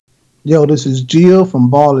Yo, this is Gio from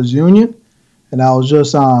Ballers Union, and I was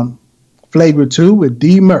just on Flagrant 2 with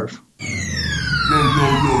D Murph. Drop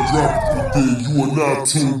it there. You are now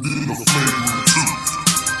tuned in to Flagrant 2.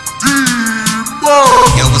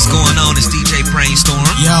 Yo, what's going on? It's DJ Brainstorm.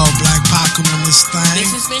 Yo, Black Pac on this thing.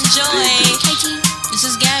 This has been Joy. KT. This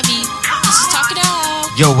is Gabby. This is Talk It Out.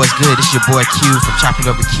 Yo, what's good? It's your boy Q from Chopping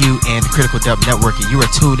Up with Q and the Critical Dub Network, and you are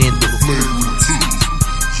tuned in to Flagrant 2.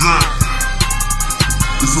 Yeah.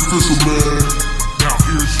 It's official, man. Now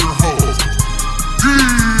here's your host,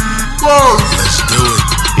 D-Murph. Let's do it.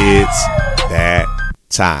 It's that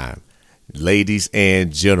time. Ladies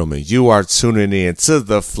and gentlemen, you are tuning in to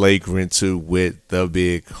the Flagrant 2 with the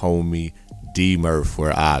big homie D Murph,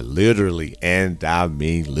 where I literally, and I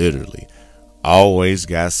mean literally, always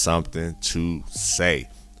got something to say,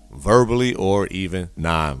 verbally or even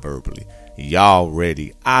non-verbally. Y'all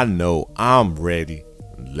ready? I know I'm ready.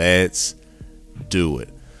 Let's do it.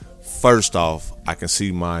 First off, I can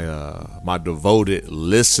see my devoted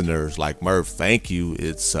listeners like Murph. Thank you.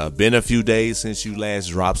 It's been a few days since you last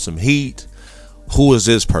dropped some heat. Who is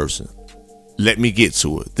this person? Let me get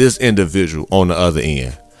to it. This individual on the other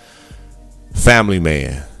end. Family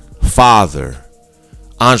man, father,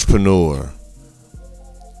 entrepreneur,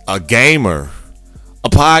 a gamer, a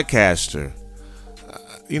podcaster.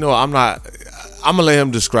 I'm gonna let him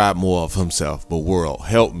describe more of himself, but world,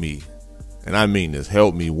 help me. And I mean this,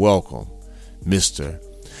 help me welcome Mr.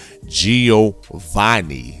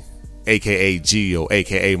 Giovanni, aka Gio,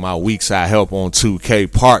 aka my weak side help on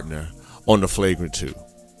 2K partner on the Flagrant 2.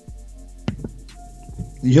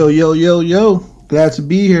 Yo. Glad to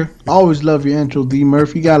be here. Always love your intro, D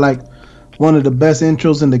Murph. You got like one of the best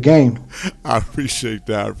intros in the game. I appreciate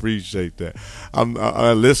that.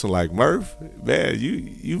 I listen like Murph, man.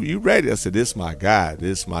 You ready? I said, this my guy.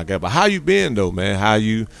 But how you been though, man? How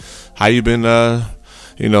you been?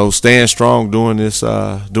 Staying strong during these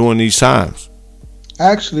times.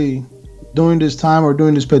 Actually, during this time or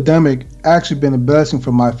during this pandemic, actually been a blessing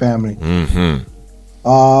for my family. Mm-hmm.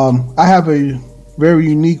 I have a very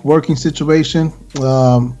unique working situation.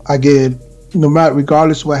 I get,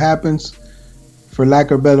 regardless of what happens, for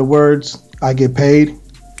lack of better words, I get paid.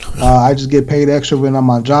 I just get paid extra when I'm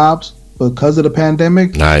on jobs. Because of the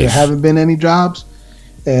pandemic, nice. There haven't been any jobs,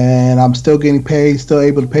 and I'm still getting paid, still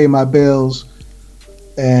able to pay my bills,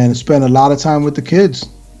 and spend a lot of time with the kids,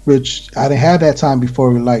 which I didn't have that time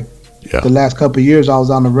before. The last couple of years, I was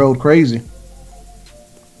on the road crazy.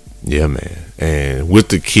 Yeah, man. And with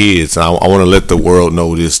the kids, I want to let the world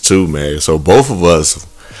know this too, man. So both of us,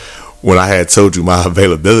 when I had told you my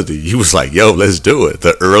availability, you was like, yo, let's do it.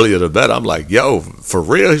 The earlier the better. I'm like, yo, for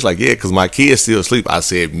real? He's like, yeah, because my kids still asleep. I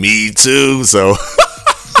said, me too. So,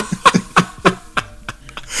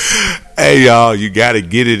 hey, y'all, you got to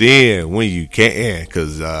get it in when you can,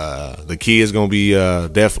 because the kids going to be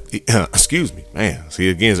definitely, excuse me, man. See,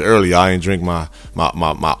 again, it's early. I ain't drink my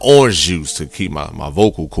orange juice to keep my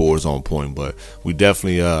vocal cords on point, but we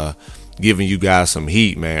definitely giving you guys some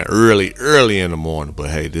heat, man, early in the morning.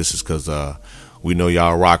 But hey, this is because we know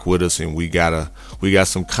y'all rock with us, and we got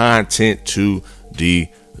some content to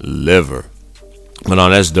deliver. But no,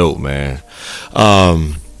 that's dope, man.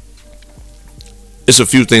 It's a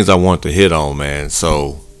few things I want to hit on, man.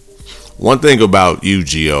 So one thing about you,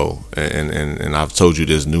 Gio, and I've told you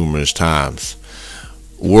this numerous times,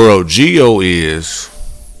 world, Gio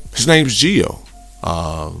his name's Gio.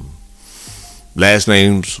 Last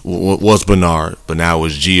name was Bernard, but now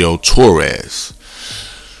it's Gio Torres.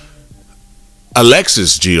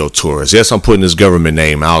 Alexis Gio Torres. Yes, I'm putting his government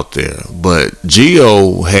name out there, but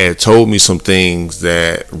Gio had told me some things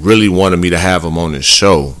that really wanted me to have him on his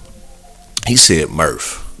show. He said,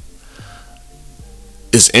 Murph,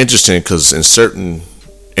 it's interesting because in certain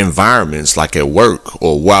environments, like at work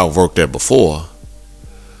or where I've worked at before,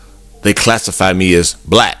 they classify me as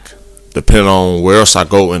black. Depending on where else I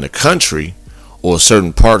go in the country or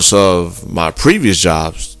certain parts of my previous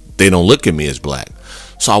jobs, they don't look at me as black.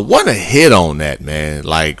 So I want to hit on that, man.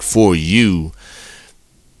 Like for you,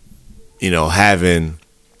 having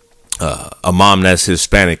a mom that's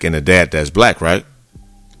Hispanic and a dad that's black, right?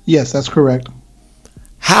 Yes, that's correct.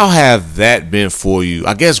 How have that been for you?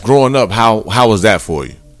 I guess growing up, how was that for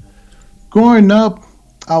you? Growing up,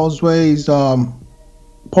 I was raised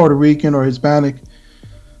Puerto Rican or Hispanic.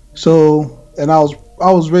 So, and I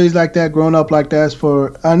was raised like that, growing up like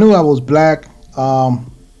that. I knew I was black, but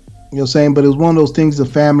it was one of those things the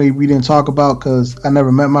family we didn't talk about because I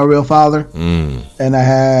never met my real father. And I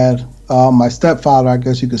had my stepfather, I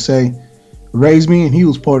guess you could say, raised me, and he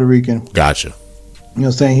was Puerto Rican. Gotcha.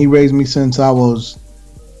 He raised me since I was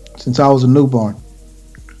a newborn.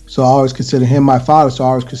 So I always consider him my father. So I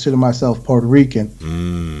always consider myself Puerto Rican.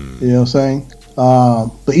 You know what I'm saying?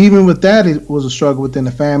 But even with that, it was a struggle within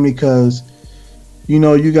the family because, you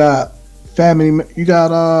know, you got family. You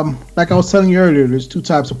got like I was telling you earlier. There's two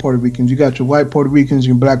types of Puerto Ricans. You got your white Puerto Ricans and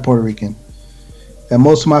your black Puerto Rican. And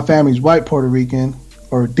most of my family's white Puerto Rican,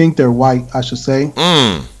 or think they're white, I should say.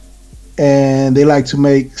 And they like to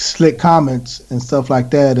make slick comments and stuff like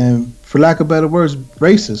that. And for lack of better words,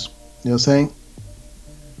 racist. You know what I'm saying?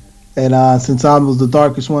 And since I was the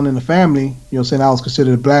darkest one in the family, you know what I'm saying, I was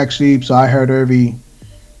considered a black sheep, so I heard every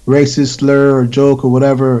racist slur or joke or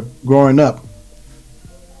whatever growing up.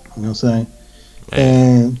 You know what I'm saying?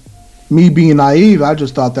 And me being naive, I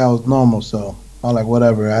just thought that was normal, so I was like,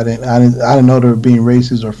 whatever. I didn't know they were being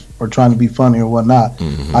racist or trying to be funny or whatnot.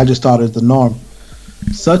 I just thought it was the norm.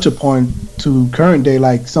 Such a point to current day,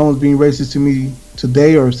 like someone's being racist to me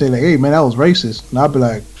today or say like, hey man, that was racist. And I'll be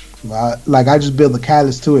like I just build a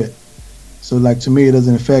callus to it. So like to me, it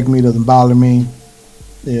doesn't affect me, it doesn't bother me.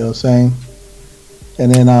 You know what I'm saying?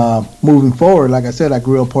 And then moving forward, like I said, I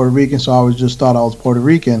grew up Puerto Rican, so I always just thought I was Puerto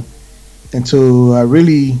Rican until I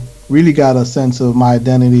really, really got a sense of my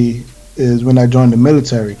identity is when I joined the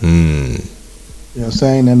military. You know what I'm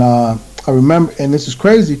saying? And I remember, and this is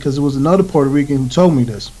crazy because it was another Puerto Rican who told me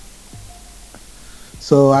this.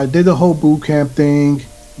 So I did the whole boot camp thing,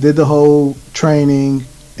 did the whole training,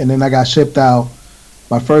 and then I got shipped out.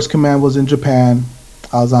 My first command was in Japan.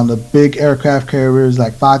 I was on the big aircraft carriers,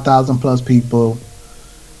 like 5,000 plus people.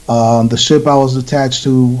 The ship I was attached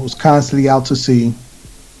to was constantly out to sea.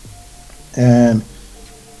 And you know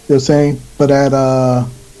what I'm saying? But at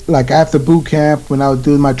like after boot camp, when I was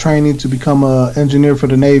doing my training to become an engineer for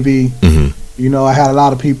the Navy, you know, I had a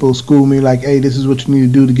lot of people school me like, hey, this is what you need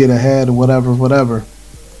to do to get ahead or whatever.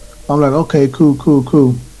 I'm like, okay,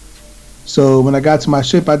 cool. So when I got to my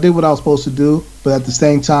ship, I did what I was supposed to do, but at the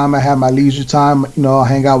same time, I had my leisure time. You know, I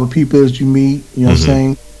hang out with people as you meet. You know what I'm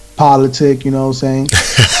saying? Politic. You know what I'm saying?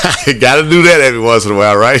 You got to do that every once in a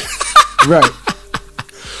while, right? Right.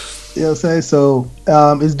 You know what I'm saying? So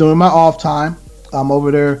it's during my off time. I'm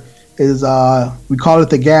over there. Is we call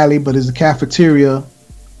it the galley, but it's a cafeteria,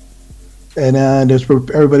 and that's where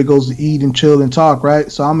everybody goes to eat and chill and talk.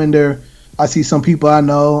 Right. So I'm in there. I see some people I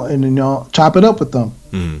know, and you know, chop it up with them.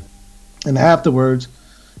 And afterwards,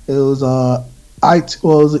 it was it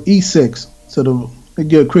was an E6. So they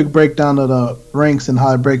give a quick breakdown of the ranks and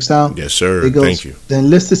how it breaks down. Yes, sir. It goes, thank you. The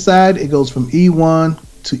enlisted side, it goes from E1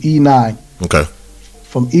 to E9. Okay.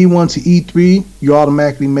 From E1 to E3, you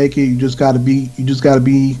automatically make it. You just gotta be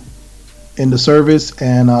in the service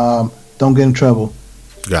and don't get in trouble.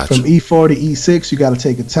 Gotcha. From E4 to E6, you gotta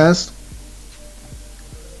take a test.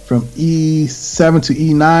 From E7 to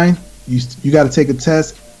E9, you gotta take a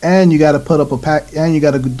test. And you got to put up put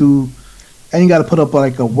up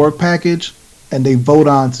like a work package, and they vote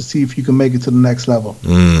on to see if you can make it to the next level.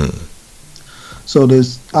 So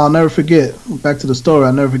I'll never forget. Back to the story,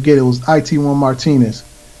 I'll never forget. It was IT1 Martinez,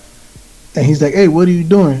 and he's like, "Hey, what are you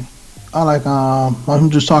doing?" I'm like, "I'm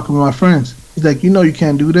just talking with my friends." He's like, "You know, you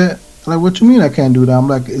can't do that." I'm like, "What you mean I can't do that?" I'm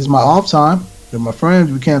like, "It's my off time. They're my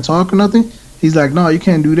friends. We can't talk or nothing." He's like, "No, you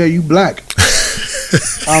can't do that. You black."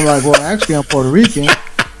 I'm like, "Well, actually, I'm Puerto Rican."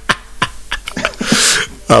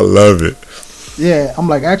 I love it. Yeah, I'm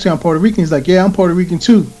like, actually, I'm Puerto Rican. He's like, yeah, I'm Puerto Rican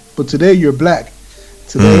too. But today you're black.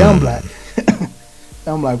 Today I'm black.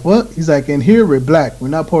 I'm like, what? He's like, and here we're black. We're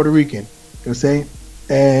not Puerto Rican. You know what I'm saying?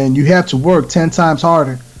 And you have to work 10 times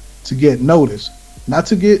harder to get noticed. Not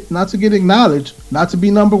to get acknowledged, not to be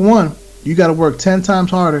number one. You got to work 10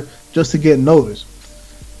 times harder just to get noticed.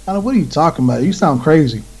 I don't know, what are you talking about? You sound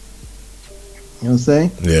crazy. You know what I'm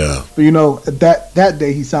saying? Yeah. But you know, that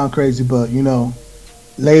day he sounded crazy, but you know,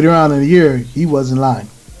 later on in the year, he wasn't lying.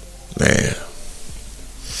 Man.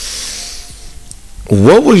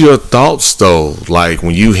 What were your thoughts, though, like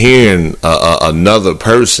when you hearing another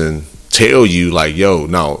person tell you, like, yo,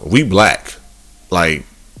 no, we black? Like,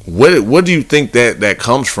 what do you think that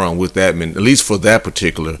comes from with that, at least for that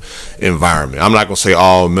particular environment? I'm not going to say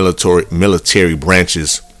all military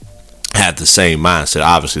branches have the same mindset.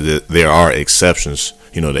 Obviously, there are exceptions,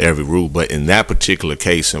 you know, to every rule. But in that particular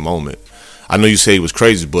case and moment, I know you say it was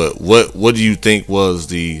crazy, but what do you think was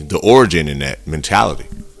the origin in that mentality?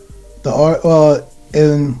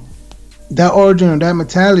 And that origin of that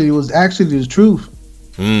mentality was actually the truth.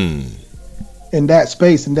 In that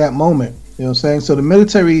space, in that moment. You know what I'm saying? So the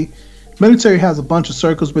military has a bunch of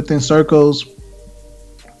circles within circles.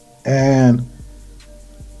 And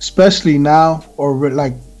especially now, or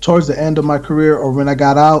like towards the end of my career, or when I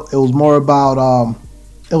got out, it was more about,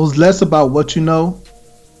 it was less about what you know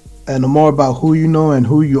and more about who you know and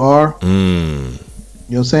who you are. You know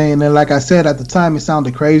You know what I'm saying? And like I said, at the time, it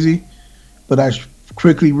sounded crazy, but I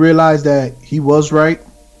quickly realized that he was right.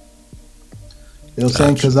 You know what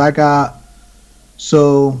I'm saying? Because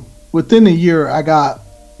so within a year, I got,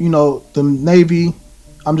 the Navy.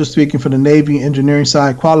 I'm just speaking for the Navy engineering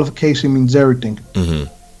side. Qualification means everything.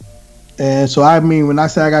 Mm-hmm. And so, when I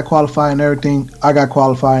say I got qualified in everything, I got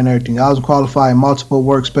qualified in everything. I was qualified in multiple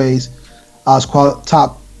workspace. I was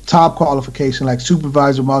top qualification, like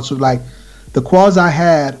supervisor, like the quals I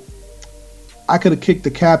had, I could have kicked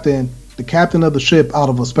the captain of the ship out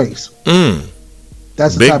of a space.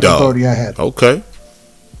 That's the Big type dog. of authority I had. Okay. You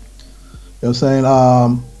know what I'm saying?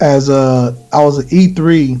 I was an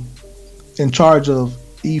E3 in charge of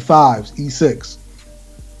E5s, E6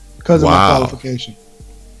 because of my qualification.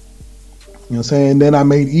 You know what I'm saying? Then I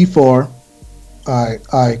made E4.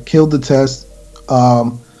 I killed the test.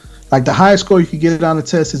 Like the highest score you could get on the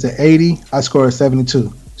test is an 80. I scored a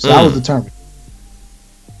 72. So I was determined.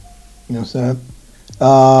 You know what I'm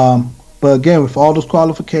saying? But again, with all those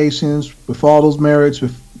qualifications, with all those merits,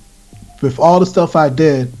 with all the stuff I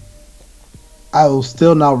did, I was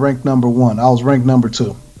still not ranked number 1. I was ranked number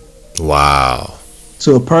 2. Wow.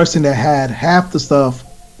 To a person that had half the stuff,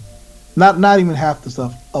 not even half the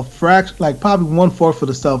stuff, a fraction, like probably 1/4 of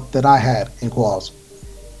the stuff that I had in quals.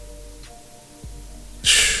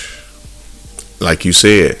 Like you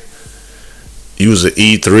said, you was an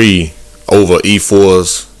E3 over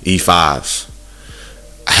E4s, E5s.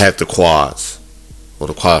 I had the quads or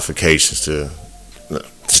the qualifications to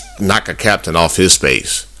knock a captain off his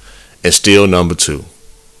space and still number 2.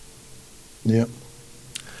 Yep.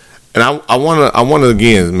 And I wanna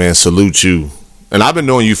again, man, salute you. And I've been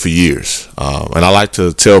knowing you for years, and I like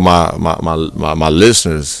to tell my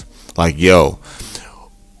listeners, like, yo,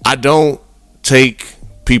 I don't take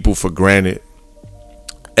people for granted.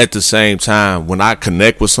 At the same time, when I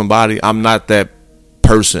connect with somebody, I'm not that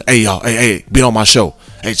person. Hey, y'all, hey, be on my show.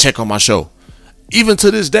 Hey, check on my show. Even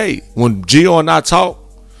to this day, when Gio and I talk,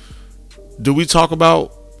 do we talk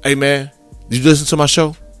about, hey, man, did you listen to my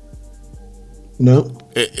show? Nope.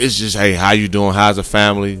 It's just, hey, how you doing? How's the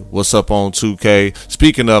family? What's up on 2K?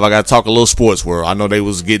 Speaking of, I got to talk a little sports world. I know they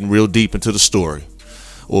was getting real deep into the story.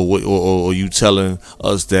 Or you telling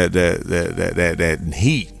us that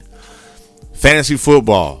heat. Fantasy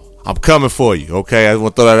football. I'm coming for you, okay? I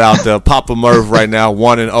want to throw that out there. Papa Murph right now,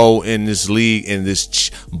 1-0 in this league, in this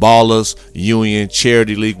Ballers Union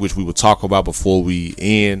Charity League, which we will talk about before we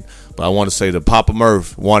end. But I want to say the Papa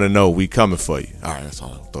Murph, 1-0, we coming for you. All right, that's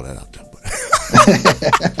all. I'll throw that out there.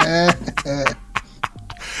 I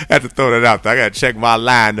have to throw that out there. I got to check my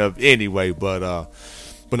lineup anyway. But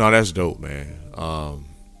no, that's dope, man.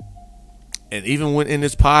 And even when in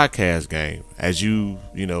this podcast game, as you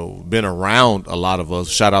been around a lot of us,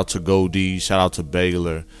 shout out to Goldie, shout out to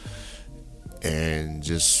Baylor, and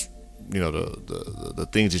just the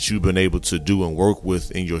things that you've been able to do and work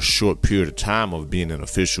with in your short period of time of being an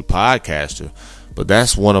official podcaster. But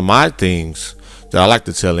that's one of my things that I like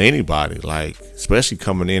to tell anybody, like, especially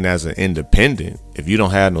coming in as an independent, if you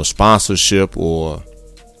don't have no sponsorship or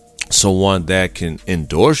someone that can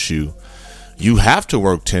endorse you, you have to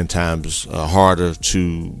work 10 times harder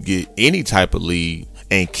to get any type of lead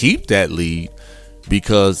and keep that lead,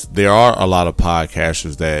 because there are a lot of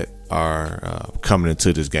podcasters that are coming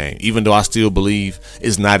into this game. Even though I still believe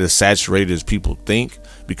it's not as saturated as people think,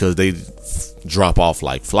 because they drop off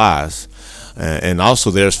like flies. And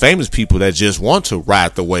also there's famous people that just want to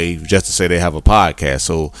ride the wave just to say they have a podcast.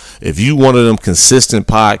 So if you one of them consistent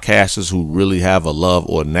podcasters who really have a love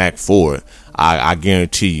or knack for it, I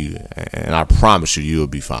guarantee you, and I promise you, you'll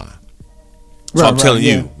be fine. So I'm telling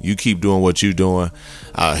you, you keep doing what you're doing.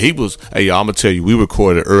 Hey, y'all, I'm going to tell you, we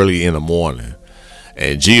recorded early in the morning,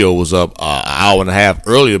 and Gio was up an hour and a half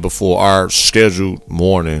earlier before our scheduled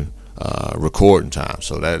morning recording time.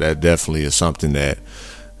 So that definitely is something that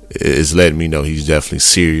is letting me know he's definitely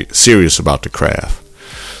serious about the craft.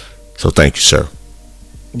 So thank you, sir.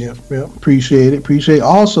 Yeah, appreciate it.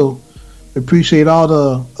 Also appreciate all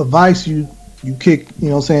the advice you kick,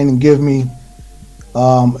 and give me,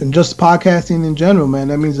 and just podcasting in general, man.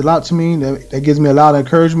 That means a lot to me. That gives me a lot of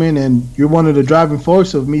encouragement, and you're one of the driving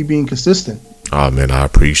force of me being consistent. Oh man, I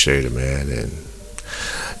appreciate it, man, and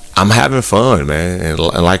I'm having fun, man. And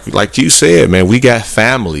like you said, man, we got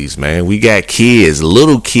families, man. We got kids,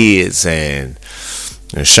 little kids, and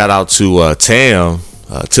shout out to Tam,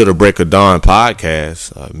 To the Break of Dawn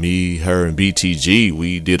podcast. Me, her, and BTG,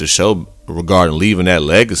 we did a show regarding leaving that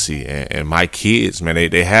legacy, and my kids, man,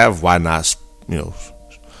 they have Why Not,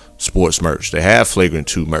 sports merch. They have Flagrant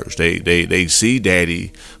 2 merch. They see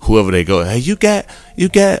daddy, whoever they go, hey, you got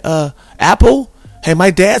Apple? hey,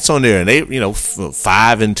 my dad's on there, and they,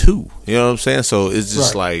 5 and 2. You know what I'm saying? So it's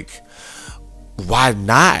just like, why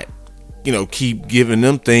not? Keep giving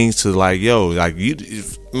them things to like, yo, like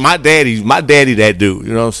my daddy that dude.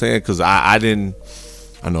 You know what I'm saying? Because I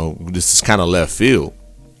know this is kind of left field,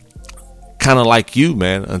 kind of like you,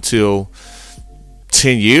 man. Until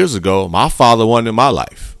 10 years ago, my father wasn't in my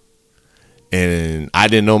life, and I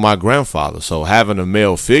didn't know my grandfather. So having a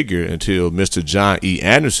male figure until Mr. John E.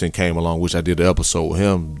 Anderson came along, which I did an episode with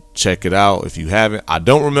him. Check it out if you haven't. I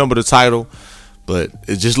don't remember the title, but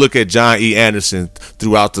just look at John E. Anderson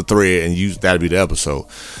throughout the thread and use that'll be the episode.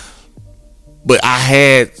 But I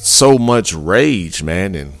had so much rage,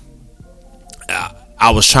 man, and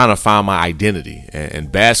I was trying to find my identity,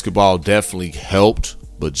 and basketball definitely helped.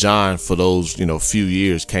 But John, for those few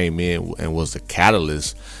years, came in and was the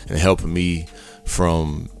catalyst in helping me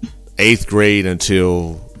from 8th grade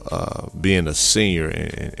until being a senior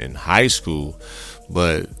in high school.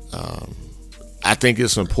 But I think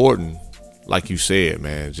it's important, like you said,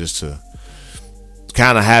 man, just to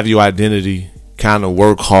kind of have your identity, kind of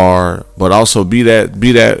work hard, but also be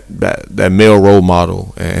that male role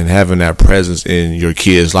model and having that presence in your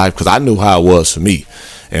kid's life. Because I knew how it was for me.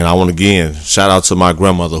 And I want to, again, shout out to my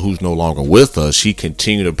grandmother who's no longer with us. She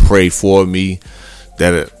continued to pray for me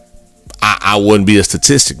that I wouldn't be a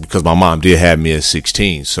statistic, because my mom did have me at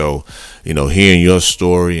 16. So, hearing your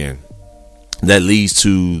story, and that leads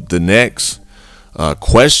to the next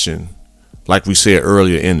question, like we said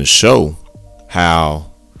earlier in the show,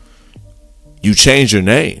 how you changed your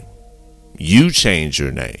name. You changed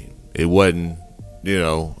your name. It wasn't,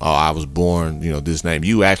 I was born, this name.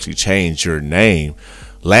 You actually changed your name.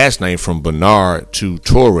 Last name from Bernard to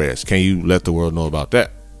Torres. Can you let the world know about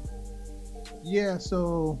that? Yeah,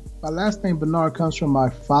 so my last name Bernard comes from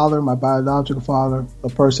my father, my biological father, a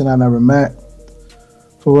person I never met,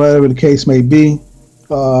 for whatever the case may be. You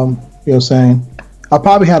know what I'm saying? I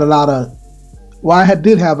probably had I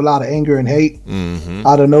did have a lot of anger and hate.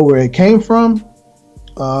 I don't know where it came from. You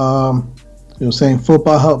know what I'm saying?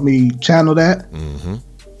 Football helped me channel that. You know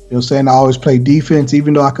what I'm saying? I always played defense,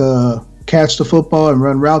 even though I could catch the football and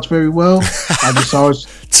run routes very well. I just always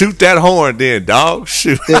toot that horn, then, dog.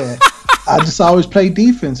 Shoot. Yeah, I just always played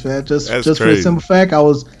defense, man. Just for the simple fact, I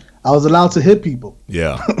was allowed to hit people.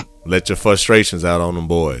 Yeah, let your frustrations out on them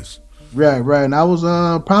boys. Right. And I was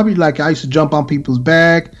probably like, I used to jump on people's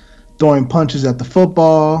back, throwing punches at the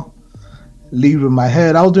football, lead with my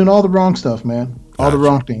head. I was doing all the wrong stuff, man. All the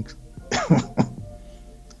wrong things.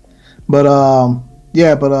 But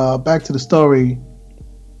back to the story.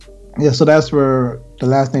 Yeah, so that's where the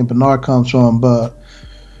last name Bernard comes from. But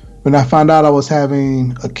when I found out I was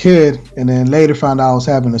having a kid, and then later found out I was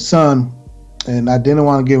having a son, and I didn't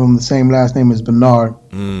want to give him the same last name as Bernard.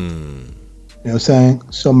 You know what I'm saying?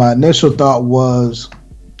 So my initial thought was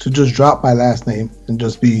to just drop my last name and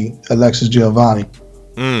just be Alexis Giovanni.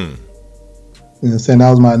 You know what I'm saying?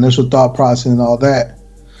 That was my initial thought process and all that.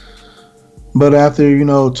 But after,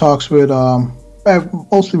 talks with,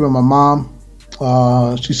 mostly with my mom,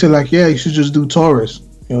 she said, like, yeah, you should just do Torres. You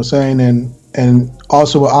know what I'm saying? And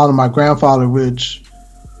also with honor my grandfather, which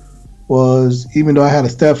was, even though I had a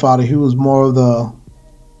stepfather, he was more of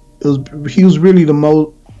he was really the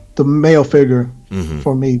male figure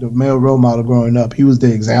for me, the male role model growing up. He was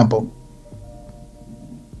the example.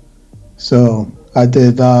 So I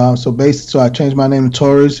did, so I changed my name to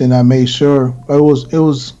Torres, and I made sure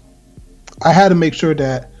I had to make sure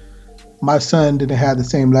that my son didn't have the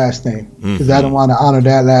same last name, because I didn't want to honor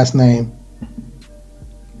that last name.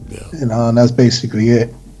 Yeah. And that's basically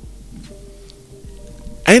it.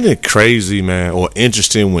 Ain't it crazy, man, or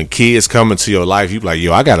interesting when kids come into your life, you be like,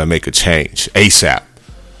 yo, I got to make a change ASAP.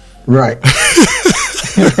 Right.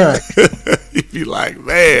 Right. You be like,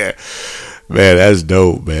 man, that's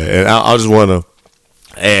dope, man. And I just want to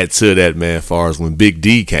add to that, man, as far as when Big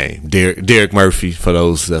D came, Derek Murphy, for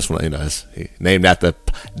those, that's when, it's named after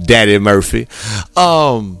Daddy Murphy.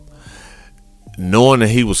 Knowing that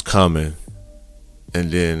he was coming,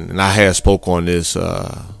 and I had spoke on this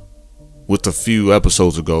with a few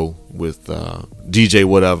episodes ago with DJ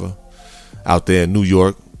Whatever out there in New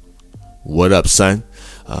York. What up, son?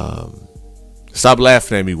 Stop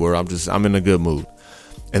laughing at me, word. I'm in a good mood.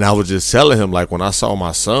 And I was just telling him, like, when I saw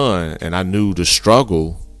my son and I knew the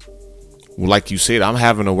struggle, like you said, I'm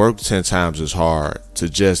having to work 10 times as hard to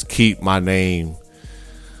just keep my name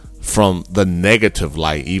from the negative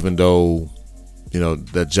light, even though,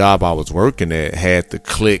 the job I was working at had the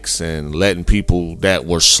clicks and letting people that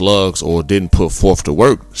were slugs or didn't put forth the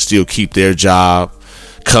work still keep their job,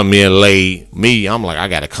 come in late. Me, I'm like, I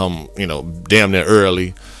got to come, damn near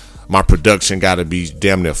early. My production got to be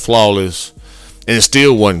damn near flawless. And it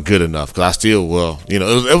still wasn't good enough because I still, it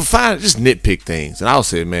was fine, just nitpick things. And I was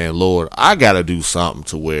saying, man, Lord, I got to do something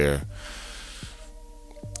to where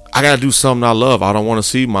I got to do something I love. I don't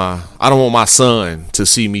want my son to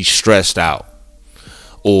see me stressed out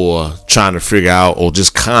or trying to figure out or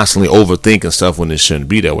just constantly overthinking stuff when it shouldn't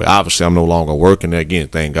be that way. Obviously, I'm no longer working there again,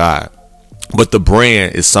 thank God. But the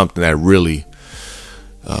brand is something that really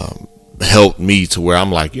helped me to where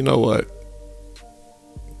I'm like, you know what?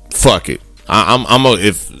 Fuck it.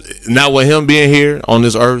 If not with him being here on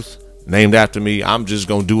this earth, named after me, I'm just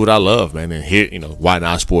gonna do what I love, man. And here, why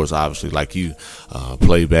not sports? Obviously, like you,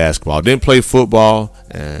 play basketball. Didn't play football,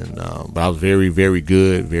 and but I was very, very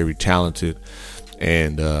good, very talented.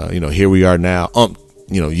 And here we are now.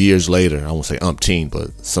 Years later, I won't say umpteen,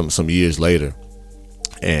 but some years later.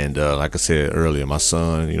 And like I said earlier, my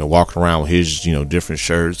son, walking around with his, different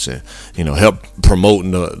shirts and, help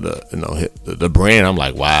promoting the brand. I'm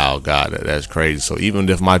like, wow, God, that's crazy. So even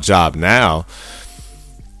if my job now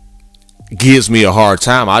gives me a hard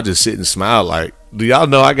time, I just sit and smile like, do y'all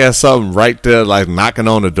know I got something right there, like knocking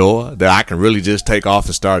on the door that I can really just take off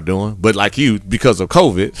and start doing? But like you, because of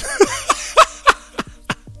COVID,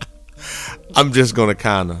 I'm just going to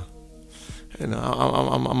kind of, I'm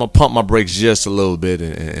gonna pump my brakes just a little bit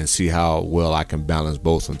and see how well I can balance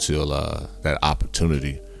both until that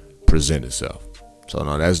opportunity presents itself. So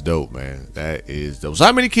no, that's dope, man. That is dope. So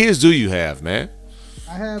how many kids do you have, man?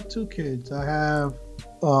 I have 2 kids. I have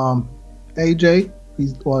AJ.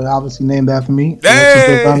 He's obviously named after me.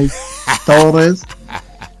 Hey! Torres.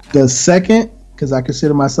 The second, because I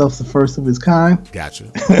consider myself the first of his kind.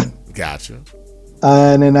 Gotcha.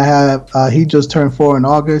 And then I have he just turned 4 in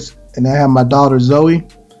August. And I have my daughter Zoe,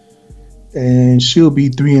 and she'll be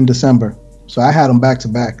 3 in December. So I had them back to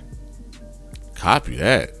back. Copy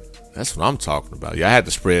that. That's what I'm talking about. Yeah, I had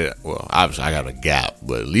to spread. Well, obviously I got a gap,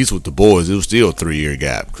 but at least with the boys, it was still a 3-year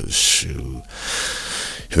gap. Cause shoot,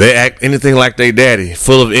 if they act anything like they daddy,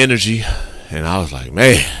 full of energy, and I was like,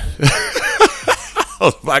 man,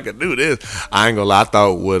 if I could do this, I ain't gonna lie. I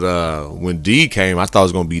thought when D came, I thought it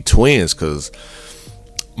was gonna be twins, cause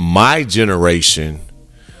my generation,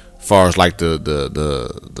 far as like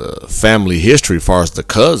the family history, far as the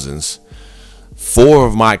cousins, 4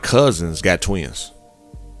 of my cousins got twins.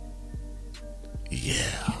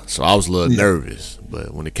 Yeah, so I was a little nervous,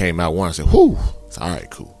 but when it came out one, I said, "Whoo, it's all right,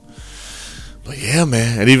 cool." But yeah,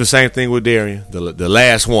 man, and even same thing with Darian, the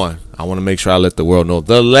last one. I want to make sure I let the world know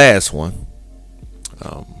the last one.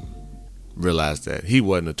 Realized that he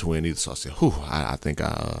wasn't a twin either, so I said, "Whew, I think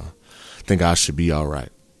I should be all right."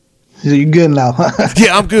 So you good now?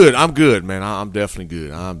 Yeah, I'm good, man. I'm definitely good.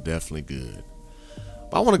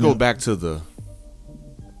 But I want to go back to the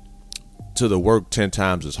work 10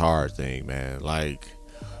 times as hard thing, man. Like,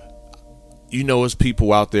 it's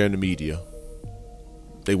people out there in the media.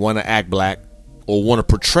 They want to act black or want to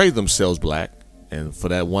portray themselves black. And for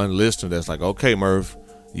that one listener that's like, okay, Murph,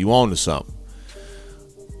 you on to something.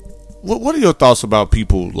 What are your thoughts about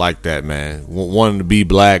people like that, man? Wanting to be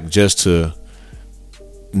black just to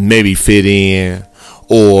maybe fit in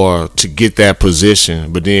or to get that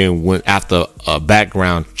position, but then when after a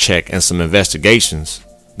background check and some investigations,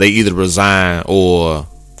 they either resign or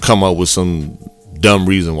come up with some dumb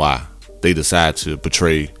reason why they decide to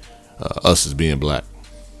portray us as being black.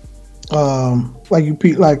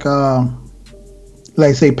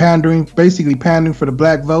 Like say pandering, basically pandering for the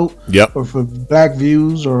black vote. Yep. Or for black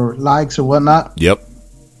views or likes or whatnot. Yep.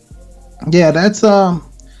 Yeah, that's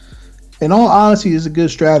in all honesty, is a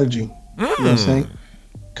good strategy. You know what I'm saying?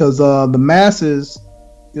 Because the masses,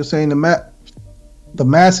 you're saying the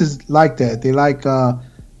masses like that. They like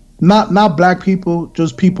not black people,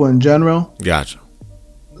 just people in general. Gotcha.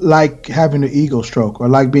 Like having an ego stroke or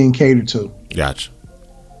like being catered to. Gotcha.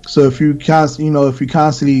 So if you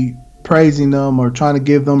constantly praising them or trying to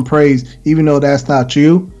give them praise, even though that's not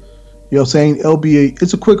you, you're saying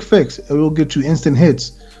it's a quick fix. It will get you instant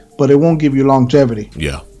hits, but it won't give you longevity.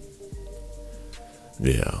 Yeah.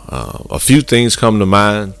 Yeah, a few things come to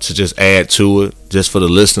mind to just add to it, just for the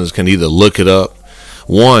listeners can either look it up.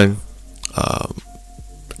 One,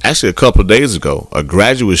 actually a couple of days ago, a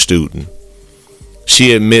graduate student,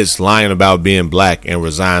 she admits lying about being black and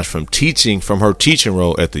resigns from her teaching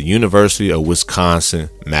role at the University of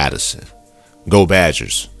Wisconsin-Madison. Go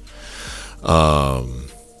Badgers. What's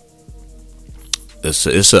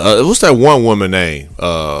that one woman name?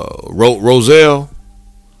 Roselle.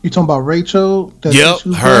 You talking about Rachel? Yep,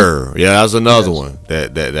 her. Yeah, that's another one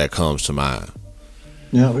that comes to mind.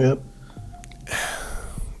 Yep.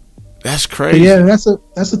 That's crazy. But yeah,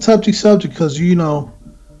 that's a touchy subject because you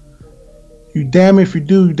damn if you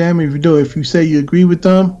do, you damn if you do. If you say you agree with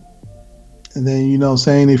them, And then, you know,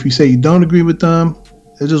 saying if you say you don't agree with them,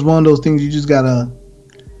 it's just one of those things you gotta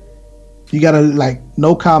like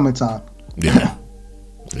no comments on. Yeah.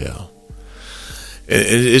 Yeah.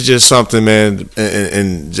 It's just something, man,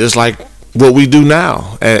 and just like what we do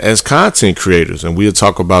now as content creators, and we'll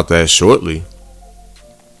talk about that shortly.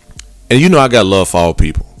 And you know I got love for all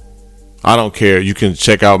people. I don't care. You can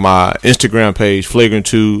check out my Instagram page,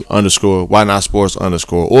 flagrant2_ why not sports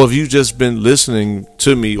 _ or if you've just been listening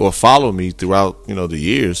to me or follow me throughout, you know, the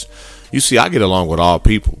years, you see I get along with all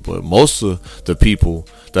people, but most of the people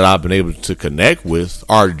that I've been able to connect with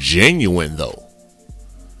are genuine though.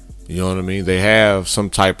 You know what I mean? They have some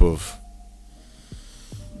type of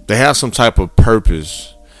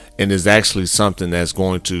purpose, and is actually something that's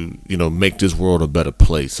going to, you know, make this world a better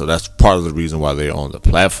place. So that's part of the reason why they're on the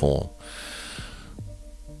platform.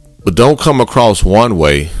 But don't come across one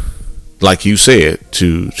way, like you said,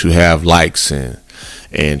 to have likes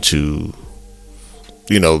and to,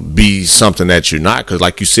 you know, be something that you're not. Because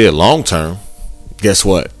like you said, long term, guess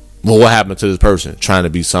what? Well, what happened to this person trying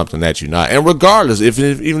to be something that you're not? And regardless,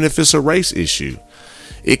 even if it's a race issue,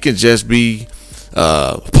 it can just be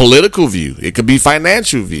political view. It could be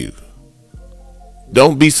financial view.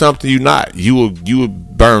 Don't be something you're not. You will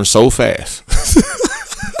burn so fast.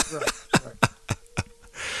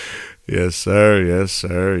 Yes, sir. Yes,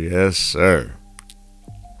 sir. Yes, sir.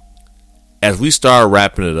 As we start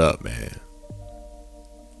wrapping it up, man,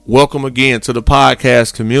 welcome again to the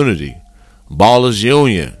podcast community. Ballers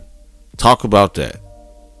Union. Talk about that.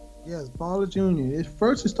 Yes, Ballers Union. It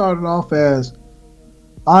started off as,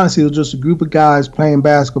 honestly, it was just a group of guys playing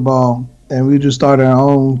basketball, and we just started our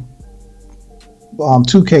own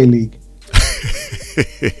 2K league.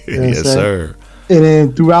 Yes, sir. And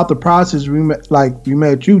then throughout the process, we met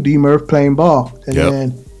you, D Murph, playing ball,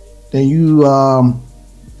 and then you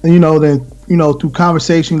through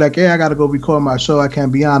conversation, like, hey, I got to go record my show. I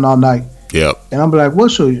can't be on all night. Yep. And I'm like,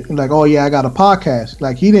 what show? And like, oh yeah, I got a podcast.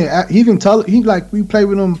 Like he didn't tell. He like we played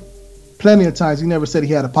with him plenty of times. He never said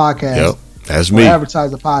he had a podcast. Yep. That's me.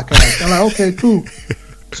 Advertised a podcast. I'm like, okay, cool.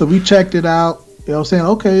 So we checked it out. You know what I'm saying?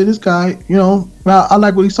 Okay, this guy, you know, I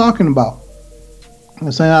like what he's talking about.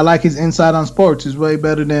 I'm saying I like his insight on sports. It's way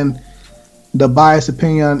better than the biased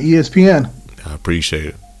opinion on ESPN. I appreciate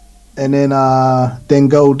it. And then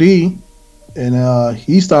Go D, and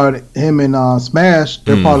he started, him and Smash,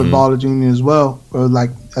 they're part of Ballers Union as well. Or like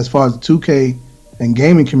as far as the 2K and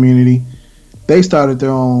gaming community, they started their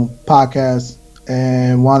own podcast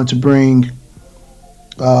and wanted to bring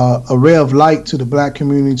a ray of light to the black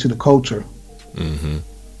community, to the culture. Mm-hmm.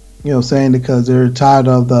 You know what I'm saying? Because they're tired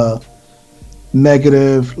of the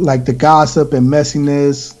negative, like the gossip and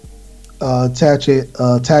messiness attached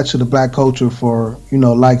to the black culture for, you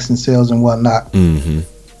know, likes and sales and whatnot. Mm-hmm.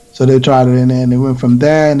 So they tried it, and then they went from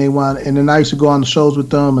there, and then I used to go on the shows with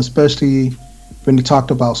them, especially when they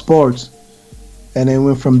talked about sports. And then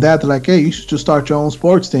went from that to like, hey, you should just start your own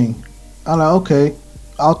sports thing. I'm like, okay,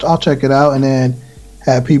 I'll check it out. And then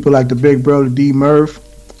had people like the big brother D Murph,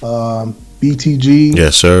 BTG.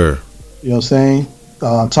 Yes, sir. You know what I'm saying?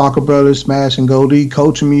 Talker Brothers, Smash, and Goldie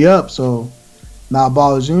coaching me up. So now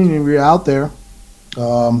Ballers Union, we're out there,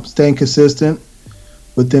 staying consistent.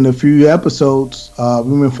 Within a few episodes,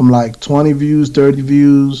 we went from like 20 views, 30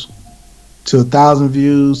 views, to 1,000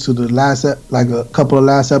 views, to the last, like a couple of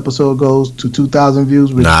last episode goes to 2,000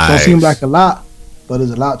 views, which don't seem like a lot, but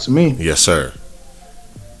it's a lot to me. Yes, sir.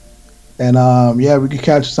 And yeah, we can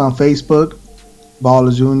catch us on Facebook,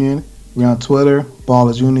 Ballers Union. We're on Twitter,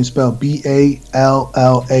 Ballers Union, spelled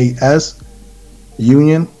BALLAS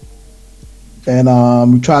Union.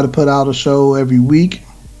 And we try to put out a show every week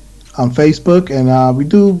on Facebook, and we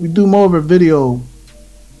do more of a video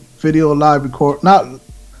live record. Not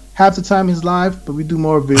half the time is live, but we do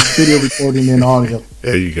more of video recording than audio.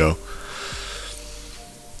 There you go.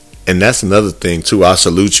 And that's another thing too. I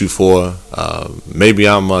salute you for. Maybe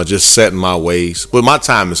I'm just setting my ways, but my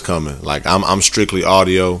time is coming. Like I'm strictly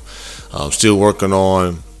audio. I'm still working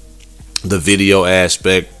on the video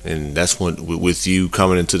aspect, and that's when with you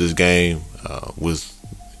coming into this game with,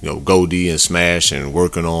 you know, Goldie and Smash, and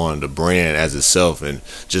working on the brand as itself, and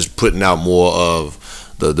just putting out more of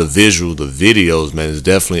the visual, the videos, man, is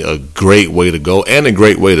definitely a great way to go and a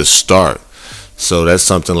great way to start. So that's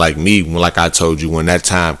something like me, like I told you, when that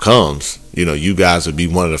time comes, you know, you guys will be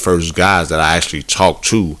one of the first guys that I actually talk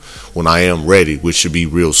to when I am ready, which should be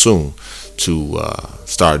real soon, to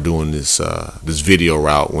start doing this video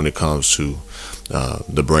route when it comes to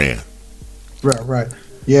the brand. Right.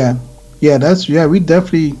 Yeah. We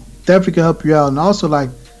definitely can help you out. And also, like,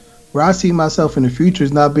 where I see myself in the future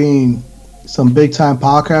is not being some big time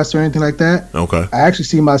podcasts or anything like that. Okay. I actually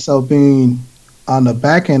see myself being on the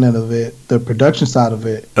back end of it, the production side of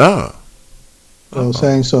it. Oh. You know what I'm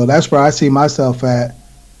saying? So that's where I see myself at,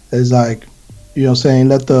 is like, you know what I'm saying,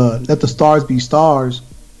 let the stars be stars,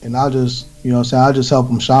 and I'll just, you know what I'm saying, I'll just help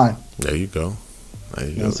them shine. There you go. There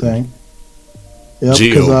you You go. know what I'm saying? Yep,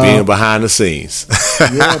 Gio being behind the scenes.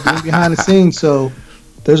 Yeah, being behind the scenes. So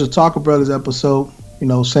there's a Talker Brothers episode, you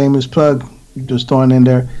know, shameless plug, just throwing in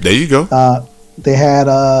there. There you go. They had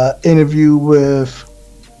an interview with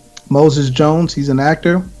Moses Jones. He's an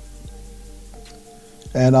actor.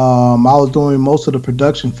 And I was doing most of the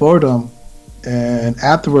production for them. And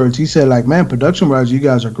afterwards, he said, like, man, production-wise, you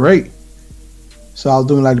guys are great. So I was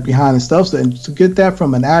doing, like, the behind the stuff. And to get that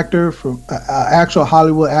from an actor, from an actual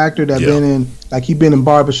Hollywood actor that been in, like, he been in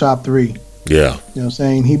Barbershop 3. Yeah. You know what I'm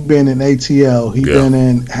saying? He been in ATL. He been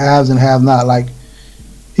in Haves and Have Not. Like,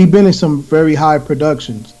 he been in some very high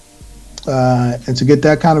productions. And to get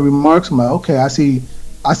that kind of remarks, I'm like, okay, I see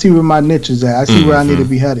where my niche is at. I see where I need to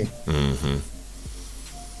be heading. Mm-hmm.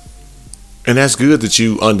 And that's good that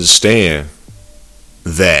you understand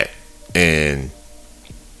that and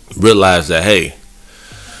realize that, hey,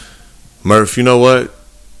 Murph, you know what?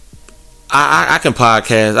 I can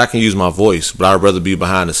podcast, I can use my voice, but I'd rather be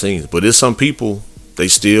behind the scenes. But there's some people, they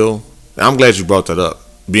still, I'm glad you brought that up.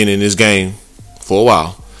 Being in this game for a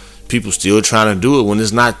while, people still trying to do it when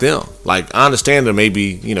it's not them. Like, I understand that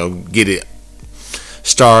maybe, you know, get it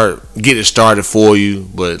started for you,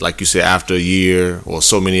 but like you said, after a year or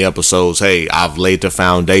so many episodes, hey, I've laid the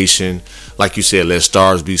foundation. Like you said, let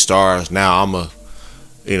stars be stars. Now I'm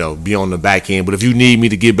be on the back end. But if you need me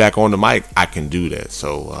to get back on the mic, I can do that.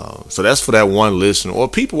 So that's for that one listener or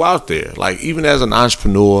people out there. Like, even as an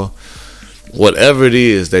entrepreneur, whatever it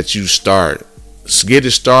is that you start, get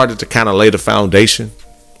it started to kind of lay the foundation.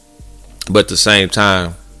 But at the same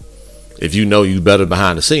time, if you know you better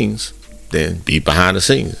behind the scenes, then be behind the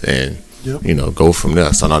scenes and go from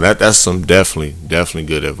there. So no, that's some definitely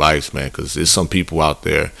good advice, man. Because there's some people out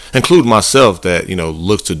there, including myself, that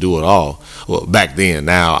looks to do it all. Well, back then,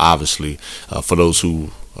 now obviously, for those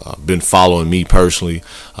who been following me personally,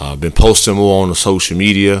 been posting more on the social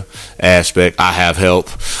media aspect, I have help.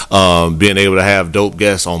 Being able to have dope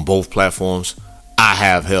guests on both platforms, I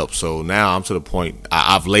have help. So now I'm to the point,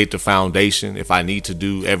 I've laid the foundation. If I need to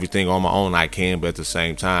do everything on my own, I can. But at the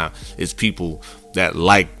same time, it's people that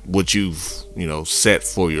like what you've set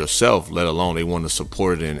for yourself, let alone they want to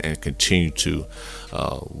support it and continue to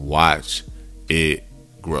watch it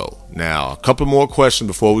grow. Now, a couple more questions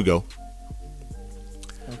before we go.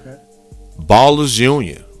 Okay. Ballers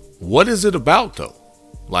Union, what is it about though?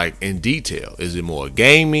 Like, in detail, is it more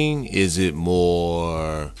gaming? Is it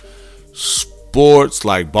more sports?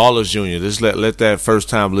 Like Ballers Junior, just let that first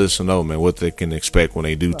time listener know, man, what they can expect when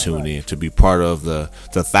they do tune in to be part of the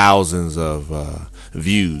thousands of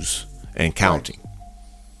views and counting. Right.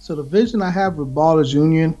 So the vision I have with Ballers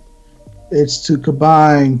Union is to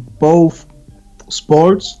combine both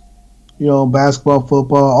sports, basketball,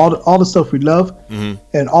 football, all the stuff we love,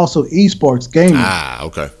 and also esports gaming. Ah,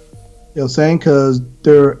 okay. You know what I'm saying? Because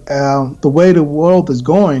they're the way the world is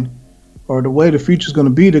going, or the way the future is going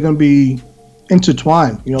to be, they're going to be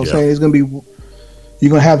intertwined. You know what I'm saying? It's going to be, you're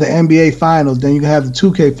going to have the NBA finals, then you can have the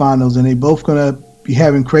 2K finals, and they both going to be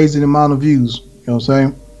having crazy amount of views. You know what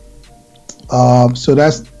I'm saying? So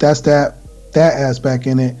that's that aspect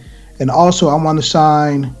in it. And also I want to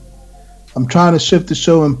shine, I'm trying to shift the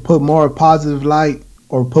show and put more positive light,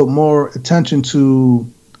 or put more attention to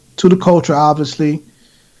the culture, obviously,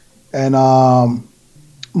 and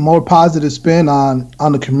more positive spin on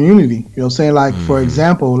the community. You know what I'm saying? Like, for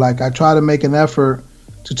example, like I try to make an effort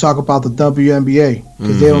to talk about the WNBA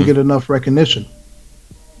because they don't get enough recognition. You know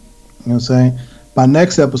what I'm saying? By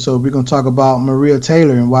next episode, we're going to talk about Maria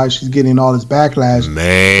Taylor and why she's getting all this backlash.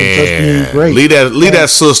 Man, great. Leave that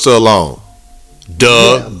sister alone.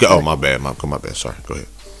 Doug. Yeah, oh, my bad. My bad. Sorry. Go ahead.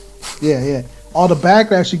 Yeah. All the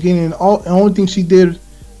backlash she's getting, the only thing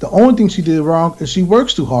she did wrong is she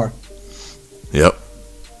works too hard. Yep.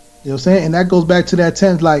 You know what I'm saying? And that goes back to that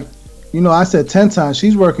 10, like, I said 10 times.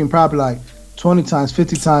 She's working probably like 20 times,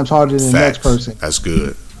 50 times harder than the next person. That's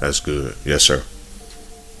good. Yes, sir.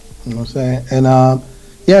 You know what I'm saying? And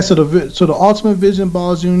so the ultimate vision,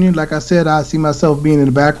 Ballers Union, like I said, I see myself being in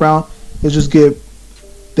the background, is just get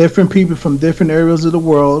different people from different areas of the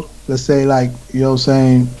world. Let's say, like, you know what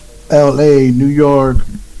I'm saying, LA, New York,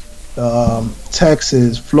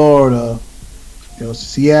 Texas, Florida,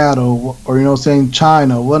 Seattle, or what I'm saying,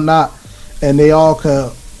 China, whatnot, and they all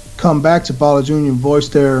could come back to Ballers Union, voice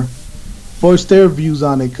their views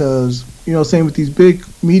on it, because what I'm saying, with these big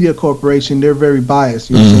media corporation, they're very biased.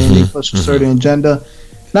 You know what I'm saying? They push a certain agenda.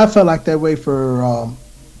 And I felt like that way for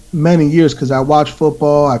many years because I watched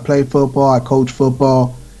football, I played football, I coached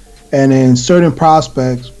football. And then certain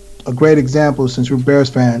prospects, a great example since we're Bears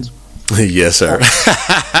fans. Yes, sir.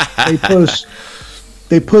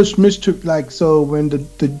 They pushed Mr. Like, so when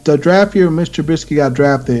the draft year Mr. Trubisky got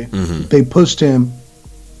drafted, they pushed him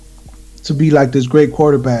to be like this great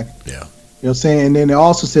quarterback. Yeah. You know what I'm saying? And then they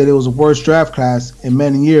also said it was the worst draft class in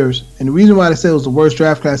many years. And the reason why they said it was the worst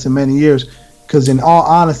draft class in many years, because in all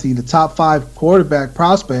honesty, the top 5 quarterback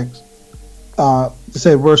prospects, to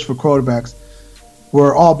say worst for quarterbacks,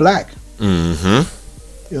 were all black. Mm-hmm. You know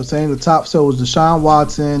what I'm saying? The top, so it was Deshaun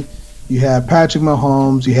Watson, you had Patrick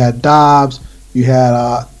Mahomes, you had Dobbs, you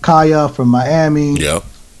had Kaya from Miami. Yep. You know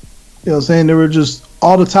what I'm saying? They were just,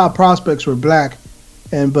 all the top prospects were black.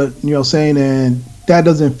 But you know what I'm saying, and that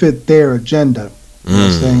doesn't fit their agenda. You know what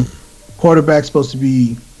I'm saying? Quarterback's supposed to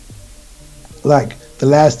be like the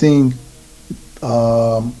last thing,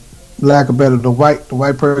 lack of better, the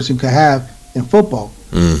white person could have in football.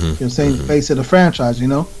 You know what I'm saying? Face of the franchise, you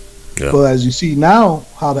know? Yeah. But as you see now,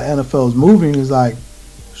 how the NFL is moving is like,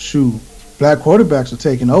 shoot, black quarterbacks are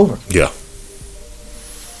taking over. Yeah.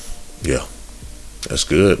 Yeah. That's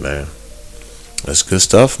good, man. That's good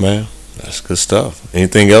stuff, man. That's good stuff.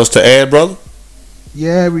 Anything else to add, brother?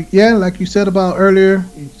 Yeah, like you said about earlier,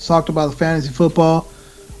 you talked about the fantasy football.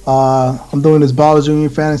 I'm doing this Ballers Union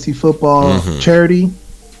Fantasy Football Charity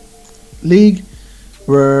League,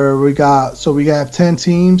 where we have 10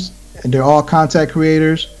 teams, and they're all content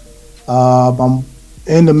creators. I'm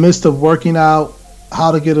in the midst of working out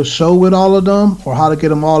how to get a show with all of them, or how to get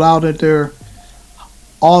them all out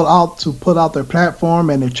to put out their platform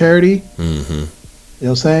and their charity. You know what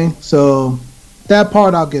I'm saying? So that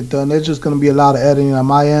part I'll get done. There's just going to be a lot of editing on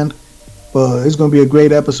my end, but it's going to be a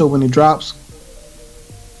great episode when it drops.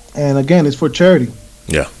 And again, it's for charity.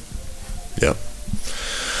 Yeah. Yep.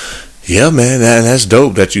 Yeah, man, that's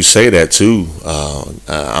dope that you say that too.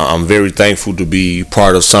 I'm very thankful to be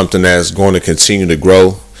part of something that's going to continue to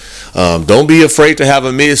grow. Don't be afraid to have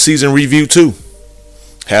a mid-season review too,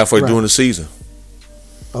 halfway during the season.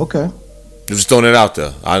 Okay. Just throwing it out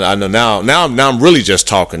there. I know now I'm really just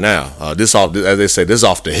talking now. This off, as they say, this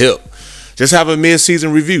off the hip. Just have a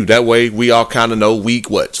mid-season review. That way we all kind of know week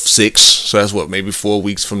 6. So that's maybe 4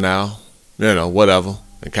 weeks from now. You know, whatever.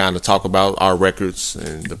 And kind of talk about our records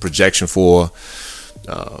and the projection for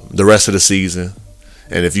the rest of the season.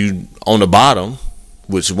 And if you on the bottom,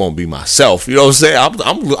 which won't be myself, you know what I'm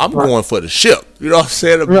saying? I'm going for the ship. You know what I'm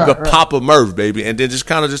saying? The Papa Murph, baby. And then just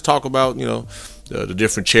talk about, you know, the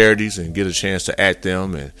different charities and get a chance to at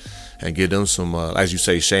them and give them some, as you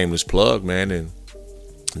say, shameless plug, man. And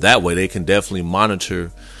that way they can definitely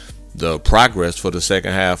monitor the progress for the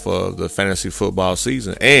second half of the fantasy football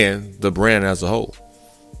season and the brand as a whole.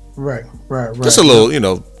 Right. Just a little, you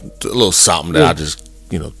know, a little something that I just,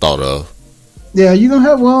 you know, thought of. Yeah, you're going to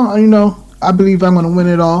have, well, you know, I believe I'm going to win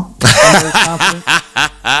it all. I'm very confident.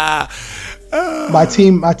 My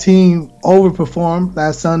team overperformed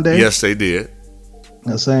last Sunday. Yes, they did.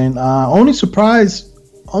 I'm saying only surprise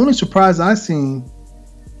I seen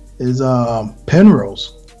is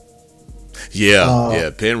Penrose. Yeah,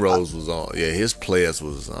 Penrose was on. Yeah, his players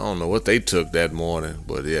was, I don't know what they took that morning,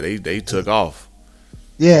 but yeah, they took off.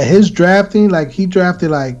 Yeah, his drafting, like he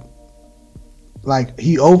drafted like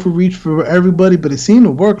he overreached for everybody, but it seemed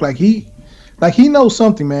to work. Like he knows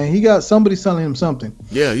something, man. He got somebody telling him something.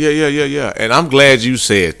 Yeah. And I'm glad you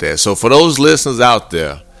said that. So for those listeners out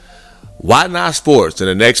there, Why Not Sports, in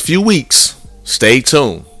the next few weeks, stay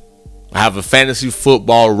tuned. I have a fantasy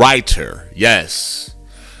football writer, yes,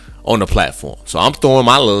 on the platform. So I'm throwing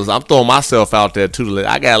myself out there too.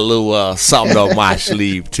 I got a little something up my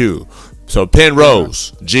sleeve too. So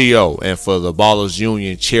Penrose, G.O., and for the Ballers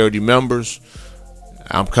Union charity members,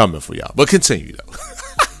 I'm coming for y'all. But continue though.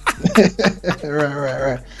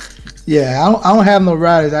 Right. Yeah, I don't have no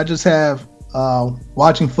writers. I just have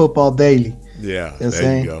watching football daily. Yeah, you know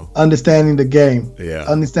there you go. Understanding the game. Yeah.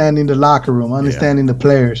 Understanding the locker room. Understanding the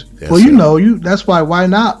players. Yes, well, you know, that's why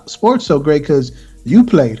not sports so great, because you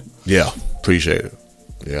played. Yeah, appreciate it.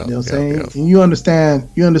 Yeah, you know what I'm saying? Yeah. And you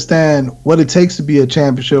understand what it takes to be a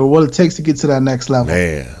championship, or what it takes to get to that next level.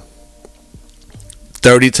 Man,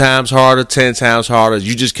 30 times harder, 10 times harder.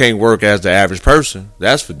 You just can't work as the average person.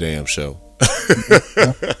 That's for damn sure.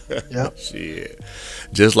 Yeah. Shit.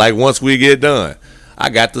 Just like once we get done,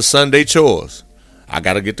 I got the Sunday chores. I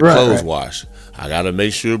got to get the clothes washed. I got to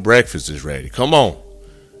make sure breakfast is ready. Come on.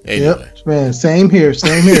 Anyway. Yep, man. Same here.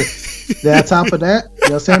 Then on top of that, you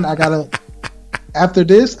know what I'm saying? After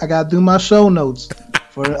this, I got to do my show notes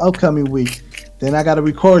for the upcoming week. Then I got to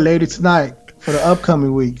record later tonight for the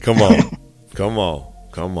upcoming week. Come on.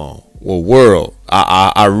 Well, world,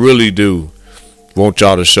 I really do want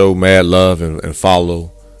y'all to show mad love and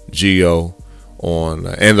follow Gio on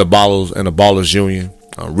and the Ballers Union.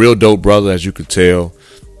 Real dope brother, as you could tell.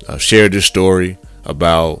 Shared this story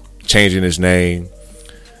about changing his name,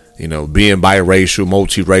 being biracial,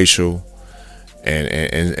 multiracial,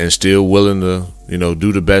 and still willing to,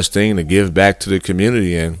 do the best thing to give back to the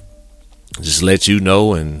community and just let you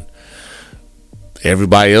know and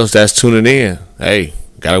everybody else that's tuning in, hey,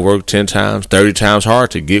 gotta work 10 times, 30 times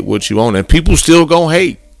hard to get what you want. And people still gonna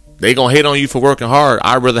hate. They gonna hate on you for working hard.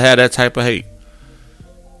 I'd rather have that type of hate.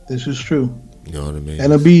 This is true. You know what I mean?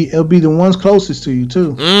 And it'll be the ones closest to you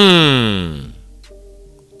too.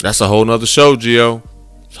 That's a whole nother show, Gio.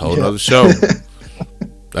 It's a whole nother show.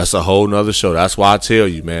 That's a whole nother show. That's why I tell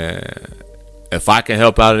you, man, if I can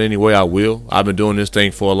help out in any way, I will. I've been doing this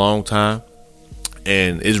thing for a long time,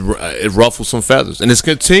 and it ruffles some feathers, and it's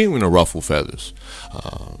continuing to ruffle feathers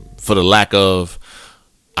for the lack of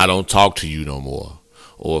I don't talk to you no more,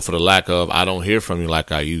 or for the lack of I don't hear from you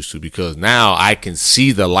like I used to, because now I can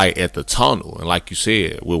see the light at the tunnel. And like you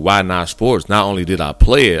said, with Why Not Sports, not only did I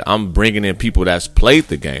play it, I'm bringing in people that's played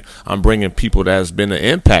the game. I'm bringing people that's been the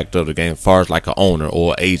impact of the game as far as like an owner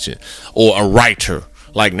or an agent or a writer.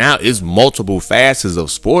 Like now it's multiple facets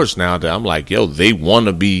of sports now that I'm like, yo, they want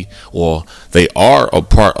to be, or they are a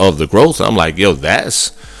part of the growth. I'm like, yo,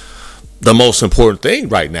 that's the most important thing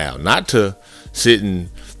right now, not to sit and,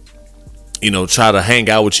 try to hang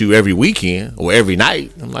out with you every weekend or every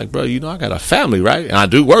night. I'm like, bro, I got a family, right? And I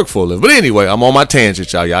do work for a living. But anyway, I'm on my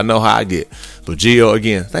tangent, y'all. Y'all know how I get. But Gio,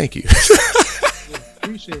 again, thank you.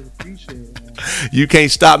 Appreciate it, man. You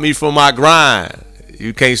can't stop me from my grind.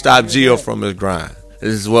 You can't stop Gio from his grind.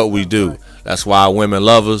 This is what we do. That's why women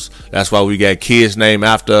love us. That's why we got kids named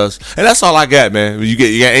after us. And that's all I got, man. You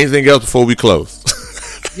got anything else before we close?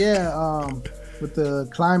 Yeah, with the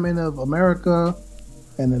climate of America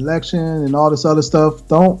and election and all this other stuff,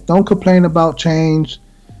 don't complain about change.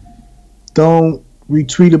 Don't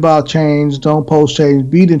retweet about change. Don't post change.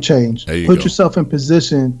 Be the change. Put yourself in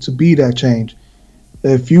position to be that change.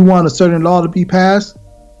 If you want a certain law to be passed,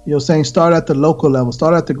 start at the local level,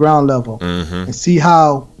 start at the ground level, and see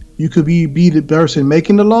how you could be the person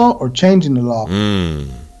making the law or changing the law.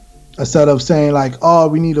 Instead of saying like, oh,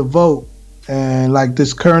 we need a vote, and like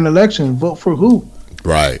this current election, vote for who?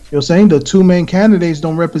 Right. The two main candidates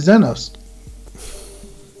don't represent us.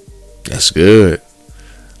 That's good.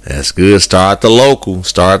 Start at the local.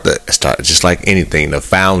 Start just like anything, the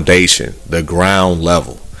foundation, the ground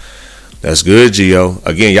level. That's good, Gio.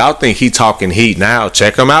 Again, y'all think he talking heat now.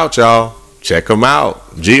 Check him out, y'all. Check him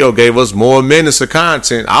out. Gio gave us more minutes of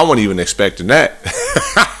content. I wasn't even expecting that.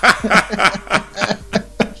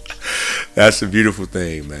 That's a beautiful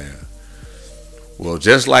thing, man. Well,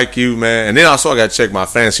 just like you, man. And then also I got to check my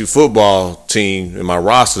fantasy football team and my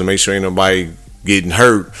roster to make sure ain't nobody getting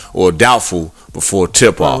hurt or doubtful before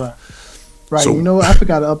tip-off. Right. So, I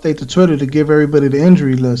forgot to update the Twitter to give everybody the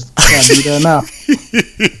injury list. Got to do that now.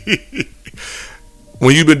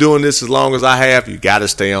 When you've been doing this as long as I have, you got to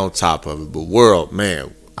stay on top of it. But world,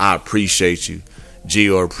 man, I appreciate you.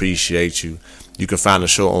 Gio appreciate you. You can find the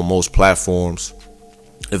show on most platforms.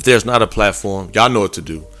 If there's not a platform, y'all know what to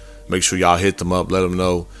do. Make sure y'all hit them up. Let them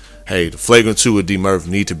know, hey, the Flagrant 2 with D Murph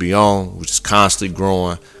need to be on, which is constantly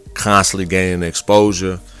growing, constantly gaining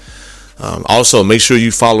exposure. Also, make sure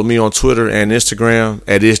you follow me on Twitter and Instagram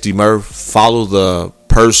at @IsDMurph. Follow the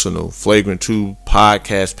personal Flagrant 2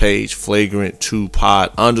 podcast page,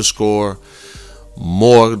 Flagrant2pod _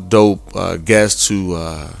 more dope guests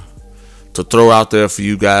to throw out there for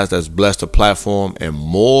you guys that's blessed the platform, and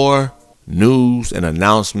more news and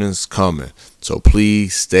announcements coming. So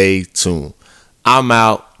please stay tuned. I'm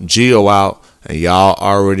out, Gio out, and y'all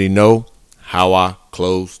already know how I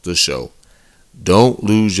close the show. Don't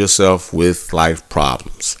lose yourself with life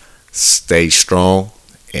problems. Stay strong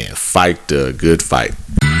and fight the good fight.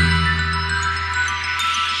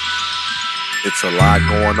 It's a lot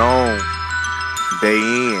going on, day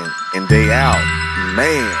in and day out.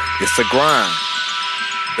 Man, it's a grind.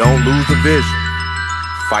 Don't lose the vision.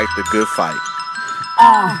 Fight the good fight.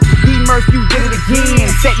 D Murph, you did it again.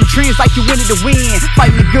 Setting trends like you wanted to win.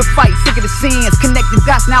 Fighting a good fight, sick of the sins. Connecting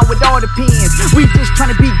dots now with all the pins. We just trying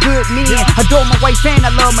to be good men. Adore my wife and I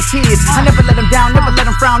love my kids. I never let them down, never let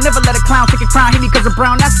them frown. Never let a clown take a crown. Hit me cause I'm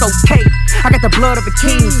brown, that's okay. I got the blood of a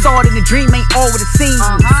king. Saw it in the dream, ain't all what it seems.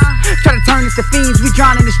 Try to turn us to fiends. We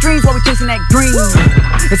drown in the streams while we chasing that green.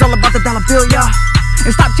 It's all about the dollar bill, y'all. And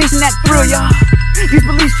stop chasing that thrill, y'all. These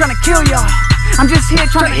beliefs trying to kill y'all. I'm just here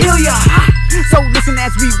trying to heal y'all. So listen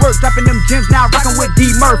as we work, dropping them gems now, rocking with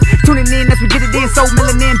D-Murph. Tuning in as we get it in, so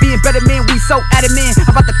melanin, being better men, we so adamant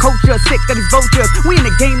about the culture, sick of these vultures. We in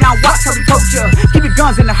the game now, watch how we coach ya. Keep your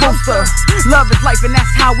guns in the holster. Love is life and that's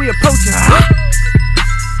how we approach it.